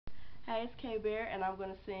Hey, it's K Bear, and I'm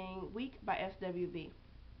gonna sing "Weak" by SWV.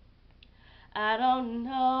 I don't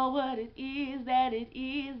know what it is that you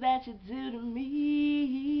do to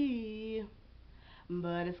me,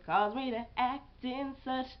 but it's caused me to act in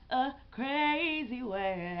such a crazy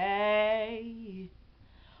way.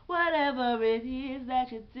 Whatever it is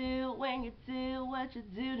that you do when you do what you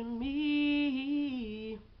do to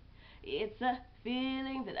me, it's a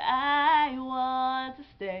feeling that I want to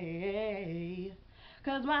stay.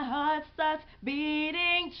 'Cause my heart starts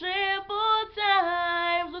beating triple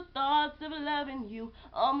times with thoughts of loving you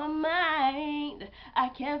on my mind. I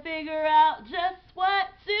can't figure out just what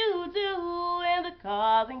to do, and the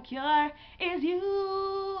cause and cure is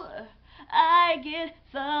you. I get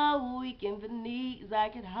so weak in the knees I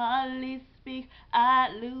can hardly speak. I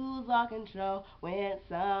lose all control when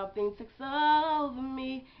something takes over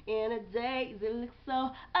me. In a daze it looks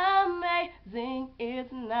so amazing.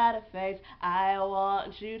 It's not a phase. I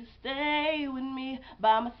want you to stay with me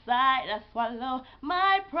by my side. I swallow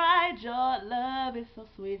my pride. Your love is so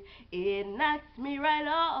sweet. It knocks me right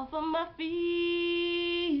off of my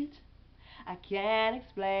feet. I can't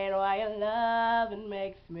explain why your love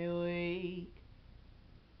makes me weak.